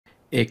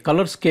A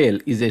color scale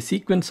is a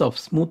sequence of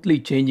smoothly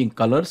changing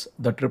colors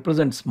that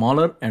represent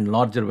smaller and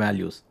larger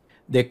values.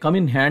 They come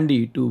in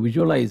handy to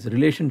visualize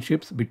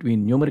relationships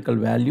between numerical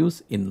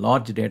values in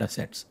large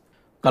datasets.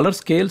 Color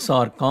scales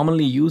are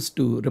commonly used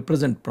to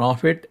represent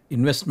profit,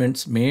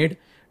 investments made,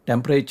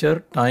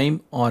 temperature,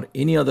 time, or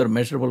any other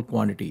measurable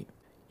quantity.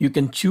 You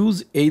can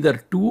choose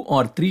either 2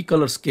 or 3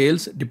 color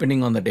scales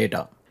depending on the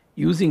data.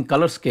 Using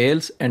color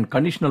scales and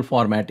conditional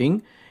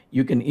formatting,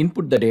 you can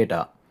input the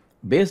data.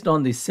 Based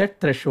on the set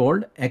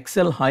threshold,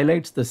 Excel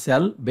highlights the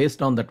cell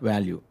based on that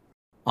value.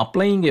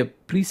 Applying a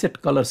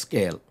preset color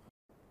scale.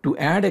 To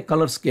add a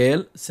color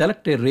scale,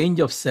 select a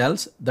range of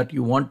cells that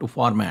you want to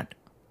format.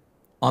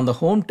 On the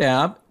Home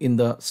tab in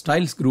the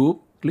Styles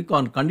group, click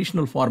on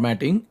Conditional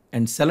Formatting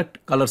and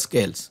select Color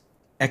Scales.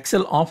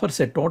 Excel offers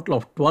a total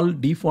of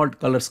 12 default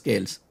color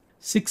scales.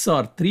 6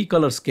 are 3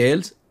 color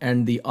scales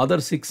and the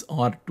other 6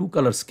 are 2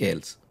 color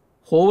scales.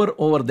 Hover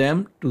over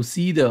them to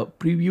see the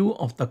preview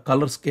of the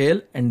color scale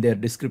and their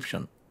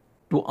description.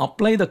 To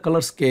apply the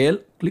color scale,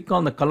 click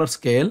on the color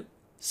scale,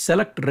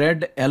 select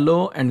red,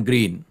 yellow, and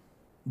green.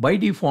 By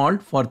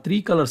default, for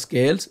 3 color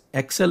scales,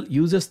 Excel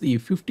uses the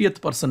 50th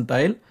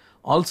percentile,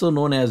 also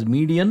known as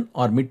median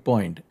or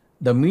midpoint.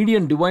 The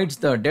median divides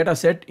the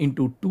dataset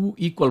into 2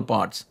 equal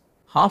parts.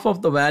 Half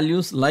of the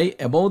values lie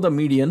above the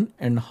median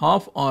and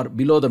half are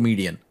below the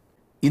median.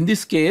 In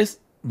this case,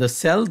 the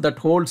cell that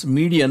holds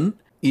median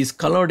is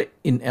colored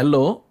in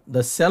yellow,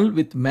 the cell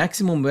with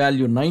maximum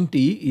value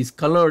 90 is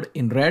colored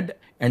in red,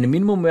 and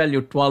minimum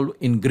value 12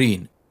 in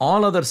green.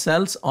 All other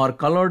cells are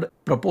colored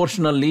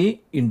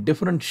proportionally in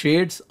different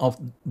shades of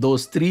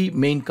those 3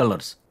 main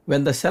colors.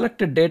 When the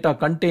selected data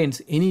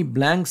contains any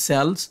blank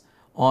cells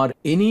or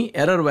any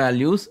error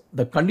values,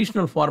 the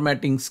conditional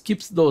formatting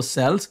skips those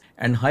cells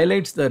and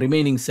highlights the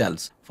remaining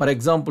cells. For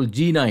example,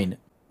 G9.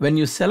 When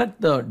you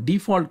select the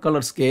default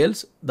color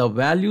scales, the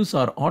values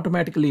are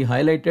automatically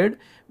highlighted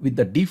with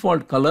the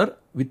default color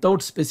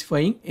without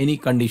specifying any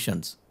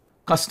conditions.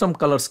 Custom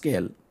color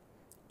scale.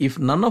 If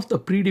none of the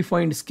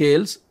predefined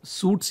scales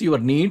suits your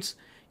needs,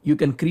 you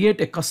can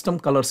create a custom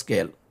color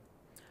scale.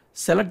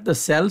 Select the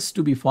cells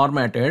to be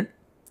formatted.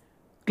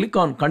 Click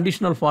on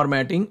Conditional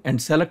Formatting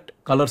and select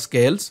Color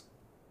Scales.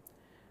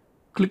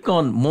 Click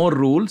on More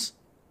Rules.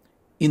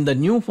 In the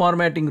New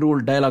Formatting Rule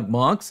dialog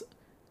box,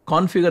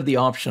 configure the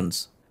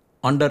options.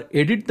 Under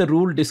Edit the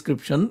Rule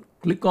Description,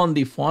 click on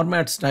the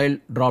Format Style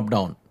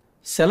drop-down.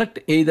 Select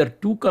either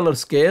 2 color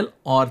scale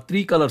or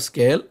 3 color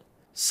scale.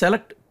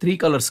 Select 3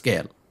 color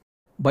scale.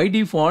 By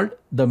default,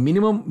 the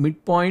minimum,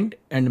 midpoint,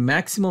 and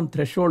maximum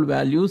threshold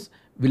values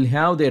will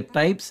have their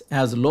types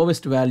as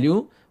lowest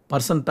value,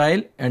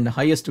 percentile, and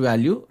highest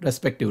value,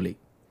 respectively.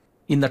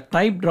 In the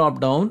Type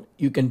drop-down,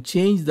 you can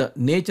change the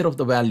nature of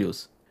the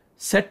values.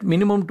 Set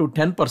minimum to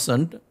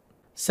 10%.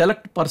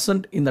 Select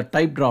percent in the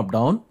Type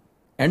drop-down.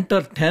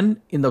 Enter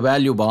 10 in the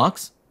value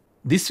box.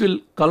 This will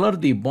color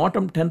the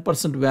bottom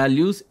 10%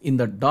 values in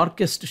the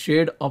darkest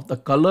shade of the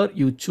color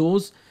you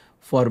chose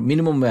for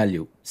minimum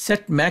value.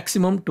 Set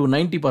maximum to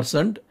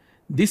 90%.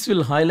 This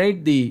will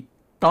highlight the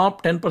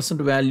top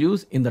 10%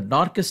 values in the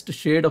darkest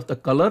shade of the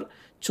color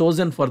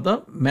chosen for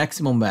the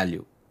maximum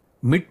value.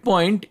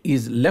 Midpoint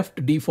is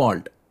left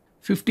default,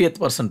 50th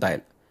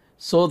percentile.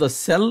 So the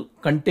cell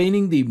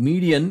containing the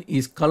median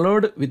is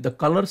colored with the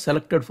color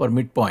selected for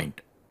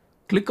midpoint.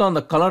 Click on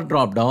the color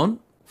drop-down.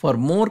 For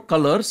more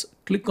colors,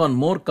 click on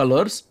More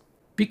Colors.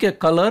 Pick a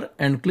color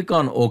and click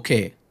on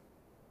OK.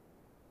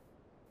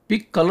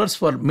 Pick colors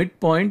for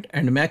midpoint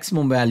and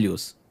maximum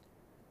values.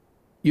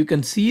 You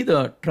can see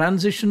the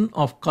transition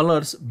of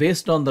colors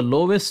based on the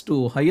lowest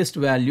to highest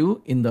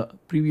value in the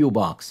preview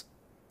box.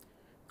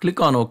 Click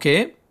on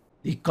OK.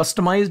 The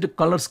customized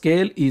color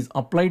scale is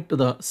applied to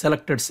the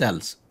selected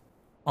cells.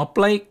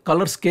 Apply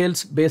color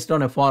scales based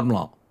on a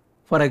formula.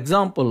 For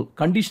example,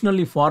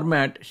 conditionally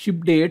format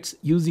ship dates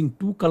using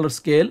 2 color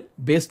scale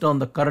based on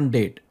the current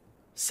date.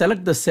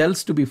 Select the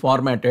cells to be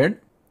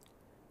formatted.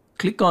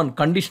 Click on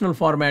Conditional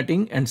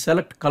Formatting and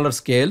select Color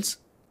Scales.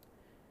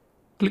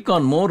 Click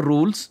on More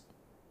Rules.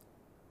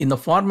 In the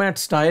Format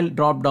Style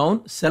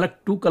drop-down,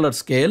 select 2 color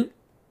scale.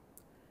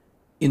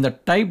 In the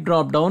Type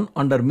drop-down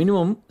under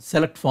Minimum,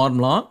 select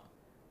Formula.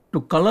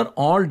 To color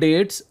all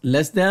dates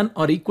less than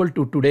or equal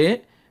to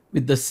today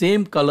with the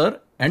same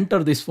color,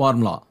 enter this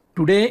formula.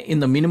 Today in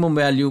the minimum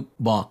value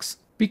box.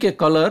 Pick a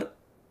color.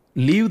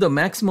 Leave the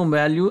maximum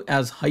value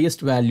as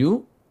highest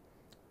value.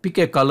 Pick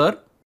a color.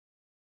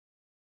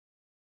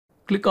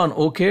 Click on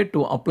OK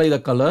to apply the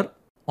color.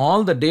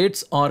 All the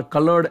dates are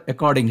colored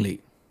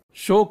accordingly.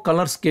 Show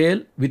color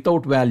scale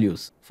without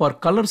values. For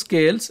color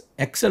scales,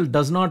 Excel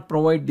does not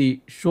provide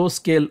the Show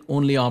Scale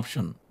Only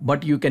option,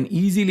 but you can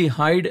easily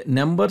hide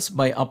numbers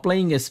by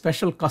applying a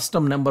special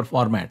custom number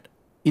format.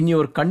 In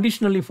your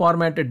conditionally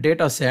formatted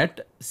data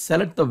set,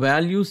 select the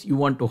values you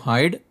want to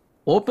hide.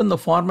 Open the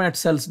Format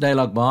Cells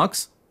dialog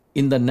box.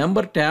 In the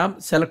Number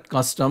tab, select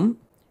Custom.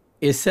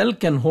 A cell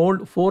can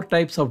hold 4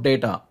 types of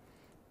data: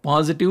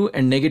 positive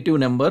and negative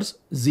numbers,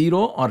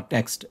 0 or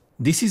text.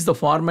 This is the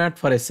format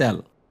for a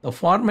cell. The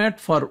format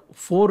for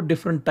 4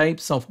 different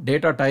types of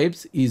data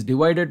types is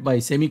divided by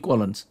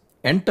semicolons.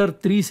 Enter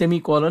 3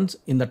 semicolons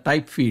in the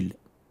type field.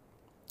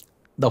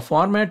 The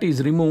format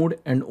is removed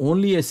and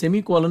only a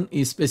semicolon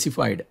is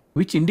specified,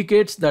 which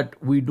indicates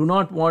that we do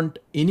not want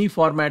any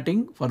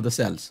formatting for the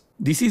cells.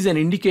 This is an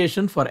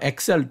indication for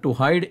Excel to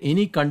hide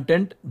any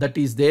content that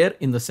is there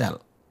in the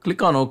cell.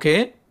 Click on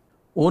OK.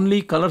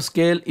 Only color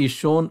scale is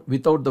shown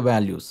without the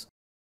values.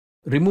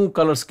 Remove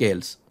color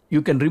scales.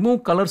 You can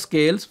remove color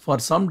scales for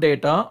some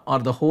data or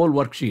the whole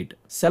worksheet.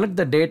 Select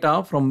the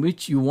data from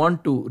which you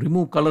want to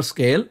remove color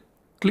scale.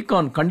 Click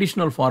on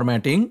Conditional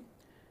Formatting.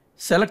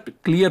 Select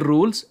Clear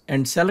Rules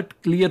and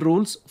select Clear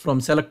Rules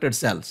from selected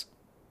cells.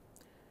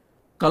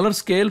 Color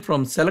scale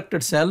from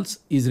selected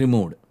cells is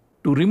removed.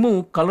 To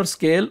remove color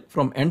scale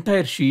from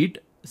entire sheet,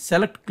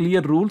 select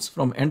Clear Rules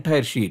from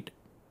entire sheet.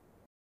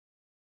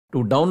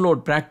 To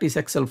download practice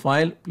Excel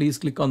file, please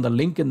click on the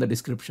link in the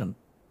description.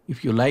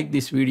 If you like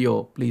this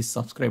video, please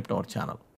subscribe to our channel.